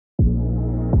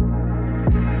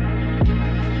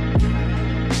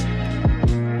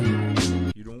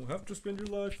spend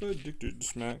your life addicted to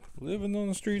smack. Living on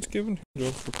the streets, giving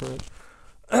drugs for crack.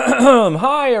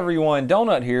 Hi everyone,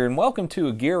 Donut here, and welcome to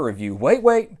a gear review.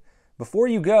 Wait, before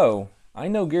you go, I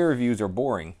know gear reviews are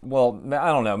boring. Well, I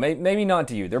don't know, maybe not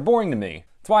to you. They're boring to me.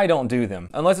 That's why I don't do them.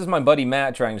 Unless it's my buddy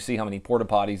Matt trying to see how many porta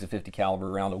potties a 50 caliber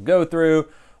round will go through,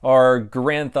 or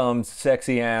Grantham's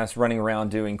sexy ass running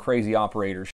around doing crazy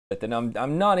operator shit, then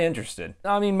I'm not interested.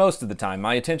 I mean, most of the time.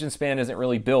 My attention span isn't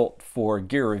really built for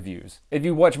gear reviews. If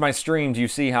you watch my streams, you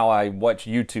see how I watch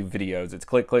YouTube videos. It's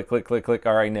click, click, click, click, click,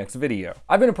 all right, next video.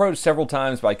 I've been approached several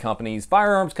times by companies,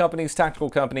 firearms companies, tactical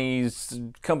companies,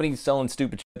 companies selling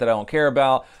stupid shit that I don't care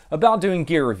about doing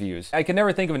gear reviews. I can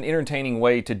never think of an entertaining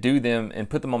way to do them and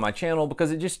put them on my channel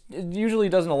because it usually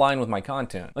doesn't align with my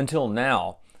content. Until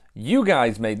now. You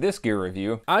guys made this gear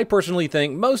review. I personally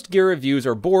think most gear reviews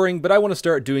are boring, but I want to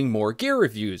start doing more gear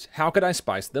reviews. How could I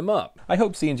spice them up? I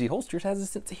hope C&G Holsters has a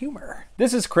sense of humor.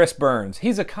 This is Chris Burns.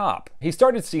 He's a cop. He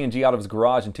started C&G out of his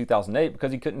garage in 2008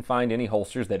 because he couldn't find any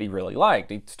holsters that he really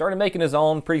liked. He started making his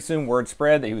own. Pretty soon word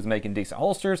spread that he was making decent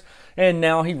holsters, and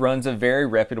now he runs a very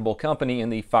reputable company in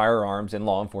the firearms and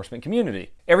law enforcement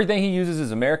community. Everything he uses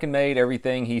is American made.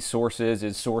 Everything he sources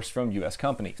is sourced from US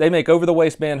companies. They make over the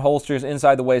waistband holsters,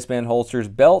 inside the waistband holsters,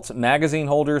 belts, magazine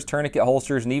holders, tourniquet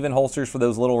holsters, and even holsters for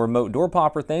those little remote door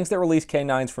popper things that release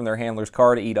canines from their handler's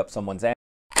car to eat up someone's ass.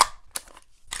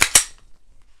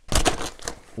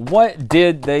 What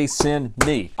did they send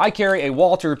me? I carry a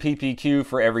Walther PPQ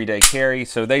for everyday carry,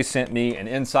 so they sent me an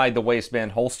inside the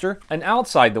waistband holster, an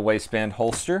outside the waistband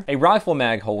holster, a rifle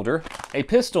mag holder, a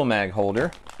pistol mag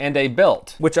holder, and a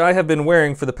belt, which I have been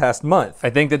wearing for the past month. I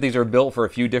think that these are built for a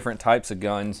few different types of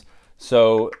guns.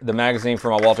 So the magazine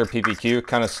for my Walther PPQ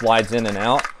kind of slides in and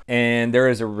out, and there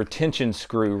is a retention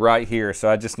screw right here, so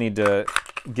I just need to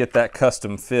get that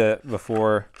custom fit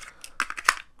before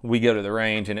we go to the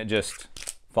range and it just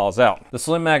falls out. The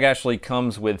Slim Mag actually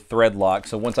comes with thread lock,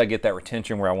 so once I get that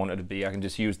retention where I want it to be, I can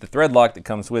just use the thread lock that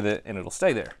comes with it and it'll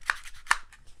stay there.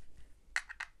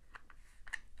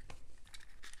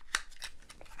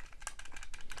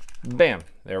 Bam,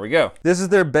 there we go. This is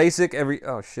their basic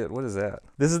oh shit, what is that?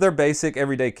 This is their basic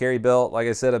everyday carry belt. Like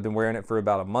I said, I've been wearing it for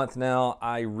about a month now.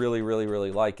 I really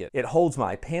like it. It holds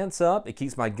my pants up. It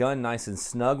keeps my gun nice and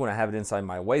snug when I have it inside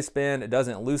my waistband. It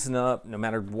doesn't loosen up no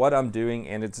matter what I'm doing,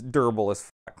 and it's durable as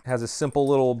fuck. It has a simple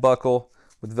little buckle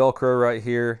with Velcro right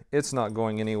here. It's not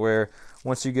going anywhere.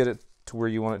 Once you get it to where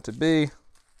you want it to be,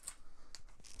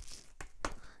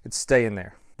 it's staying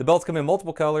there. The belts come in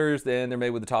multiple colors, and they're made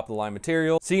with the top of the line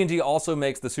material. C&G also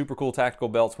makes the super cool tactical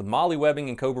belts with Molly webbing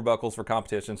and Cobra buckles for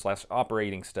competition /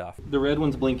 operating stuff. The red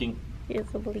one's blinking.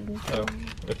 It's a blinking. Oh,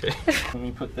 okay. Let me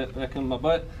put that back in my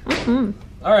butt. All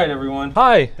right, everyone.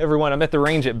 Hi, everyone. I'm at the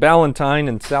range at Ballantyne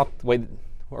in wait,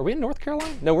 are we in North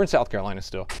Carolina? No, we're in South Carolina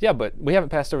still. Yeah, but we haven't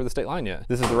passed over the state line yet.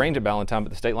 This is the range at Ballantyne,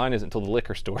 but the state line isn't until the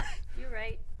liquor store. You're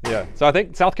right. Yeah, so I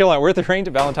think South Carolina, we're at the range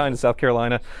at Ballantyne in South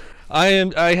Carolina.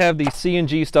 I have the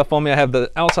C&G stuff on me. I have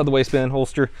the outside the waistband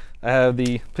holster. I have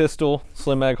the pistol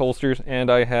Slim Mag holsters,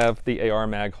 and I have the AR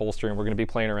mag holster, and we're gonna be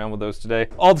playing around with those today.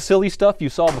 All the silly stuff you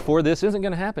saw before this isn't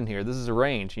gonna happen here. This is a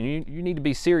range. You need to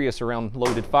be serious around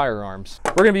loaded firearms.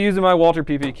 We're gonna be using my Walther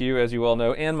PPQ, as you all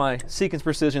know, and my Seekins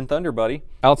Precision Thunder Buddy.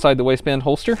 Outside the waistband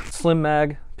holster, Slim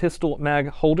Mag pistol mag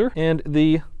holder, and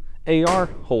the AR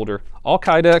holder. All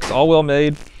Kydex, all well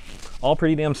made, all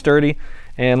pretty damn sturdy.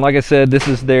 And like I said, this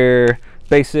is their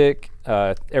basic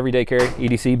everyday carry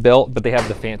EDC belt, but they have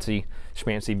the fancy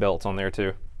schmancy belts on there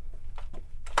too.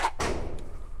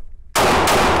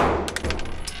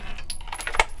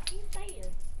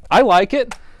 I like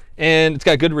it, and it's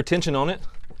got good retention on it.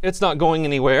 It's not going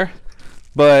anywhere,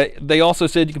 but they also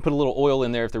said you can put a little oil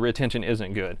in there if the retention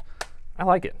isn't good. I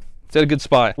like it. It's at a good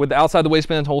spot. With the outside the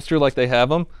waistband holster like they have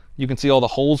them, you can see all the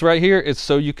holes right here. It's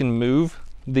so you can move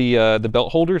the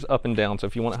belt holders up and down. So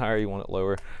if you want it higher, you want it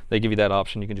lower, they give you that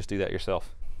option. You can just do that yourself.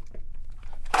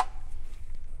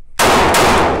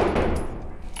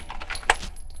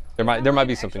 There might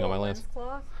be something on my lens.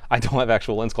 I don't have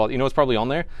actual lens cloth. You know what's probably on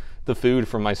there? The food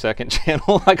from my second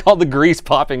channel. Like all the grease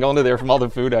popping onto there from all the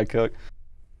food I cook.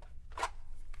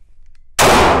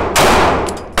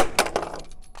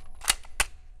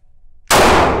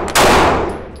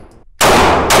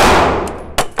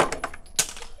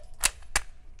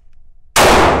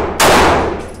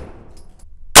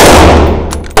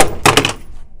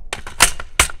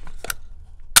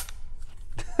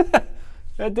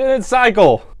 That didn't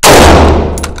cycle.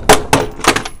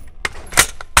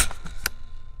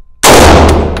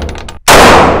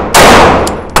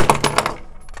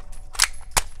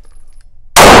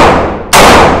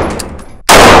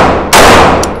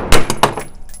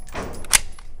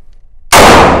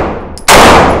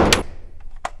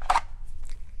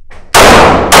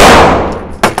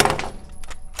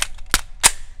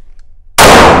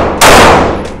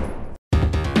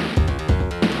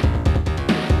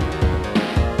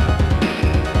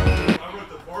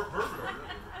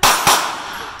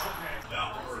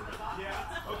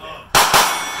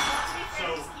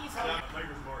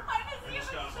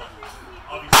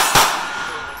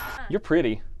 You're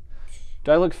pretty.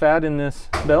 Do I look fat in this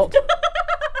belt?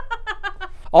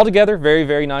 Altogether, very,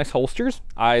 very nice holsters.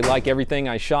 I like everything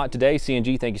I shot today.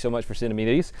 CNG, thank you so much for sending me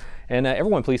these. And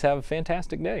everyone, please have a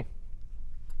fantastic day.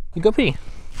 You go pee. Are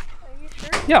you sure?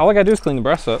 Yeah, all I gotta do is clean the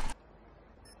breasts up.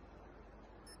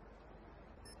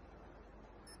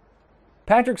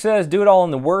 Patrick says, do it all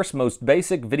in the worst, most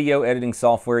basic video editing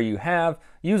software you have.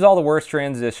 Use all the worst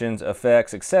transitions,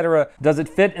 effects, etc. Does it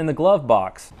fit in the glove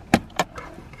box?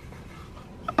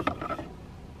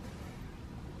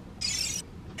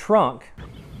 Trunk.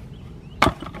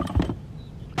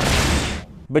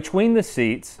 Between the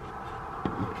seats.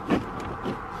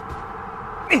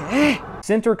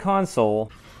 Center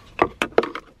console.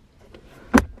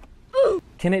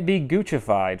 Can it be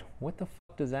Guccified? What the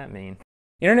fuck does that mean?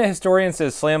 Internet historian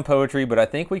says slam poetry, but I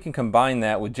think we can combine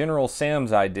that with General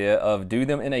Sam's idea of do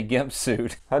them in a gimp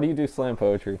suit. How do you do slam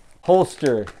poetry?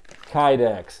 Holster,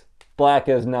 Kydex, black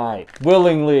as night,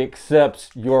 willingly accepts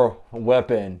your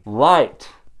weapon. Light,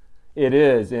 it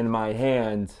is in my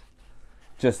hands,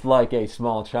 just like a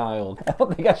small child. I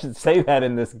don't think I should say that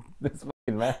in this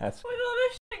fucking mask. With all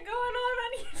this shit going on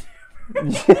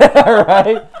YouTube. Yeah,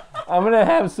 right? I'm gonna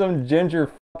have some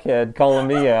ginger fuckhead calling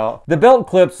me out. The belt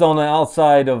clips on the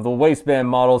outside of the waistband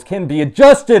models can be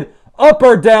adjusted up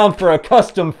or down for a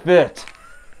custom fit.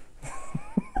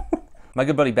 My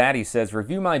good buddy Batty says,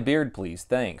 review my beard, please.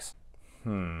 Thanks.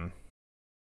 10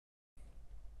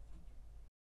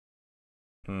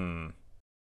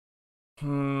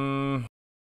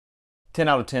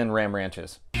 out of 10 Ram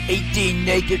Ranches. 18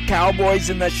 naked cowboys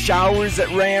in the showers at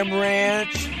Ram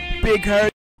Ranch. Big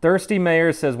hurt. Thirsty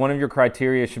Mayor says one of your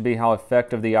criteria should be how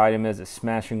effective the item is at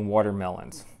smashing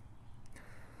watermelons.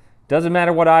 Doesn't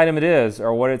matter what item it is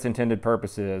or what its intended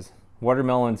purpose is.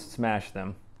 Watermelons smash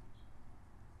them.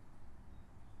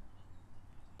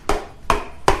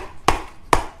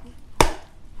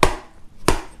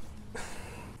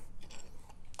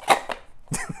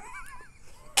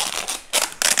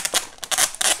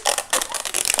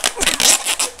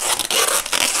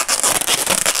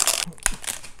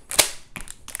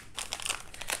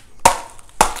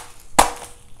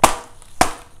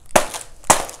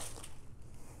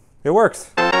 It works.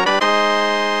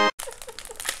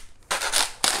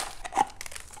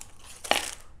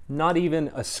 Not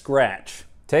even a scratch.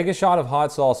 Take a shot of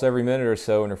hot sauce every minute or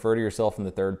so and refer to yourself in the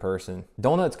third person.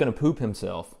 Donut's gonna poop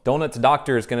himself. Donut's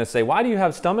doctor is gonna say, why do you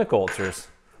have stomach ulcers?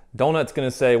 Donut's gonna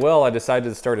say, well, I decided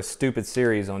to start a stupid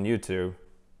series on YouTube.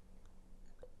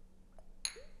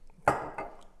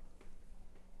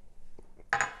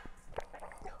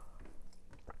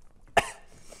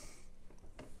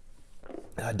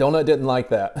 Donut didn't like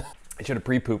that. I should have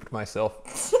pre-pooped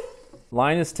myself.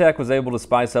 Linus Tech was able to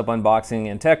spice up unboxing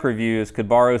and tech reviews, could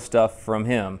borrow stuff from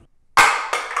him.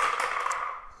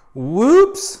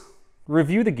 Whoops!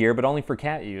 Review the gear, but only for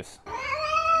cat use.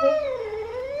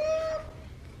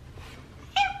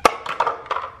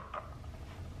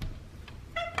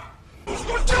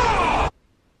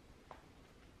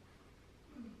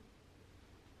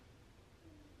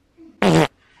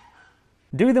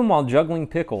 Do them while juggling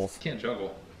pickles. Can't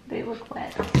juggle. They look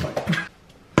wet.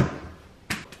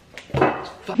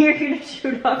 You're gonna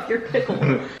shoot off your pickle.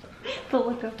 The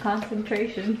look of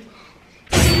concentration.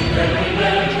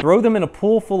 Throw them in a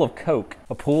pool full of Coke.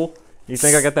 A pool? You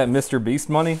think I got that Mr. Beast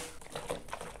money?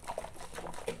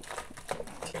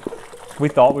 We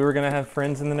thought we were gonna have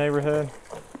friends in the neighborhood.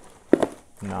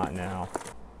 Not now.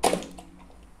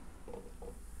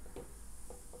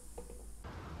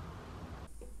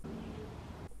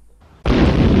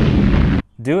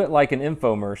 Do it like an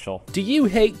infomercial. Do you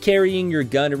hate carrying your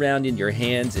gun around in your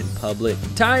hands in public?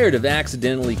 Tired of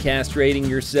accidentally castrating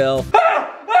yourself?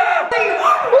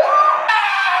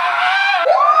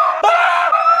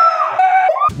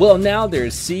 Well, now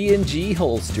there's CNG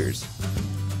holsters.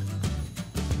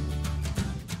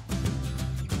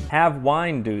 Have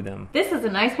wine do them. This is a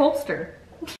nice holster.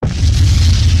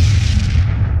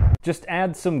 Just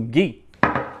add some ghee.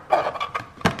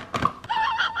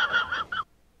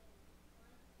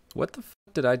 What the f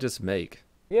did I just make?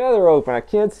 Yeah, they're open. I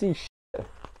can't see shit.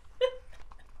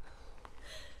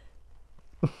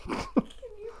 Can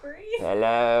you breathe?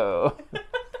 Hello.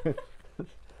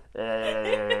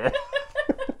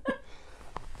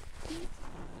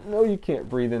 No, you can't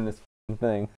breathe in this thing.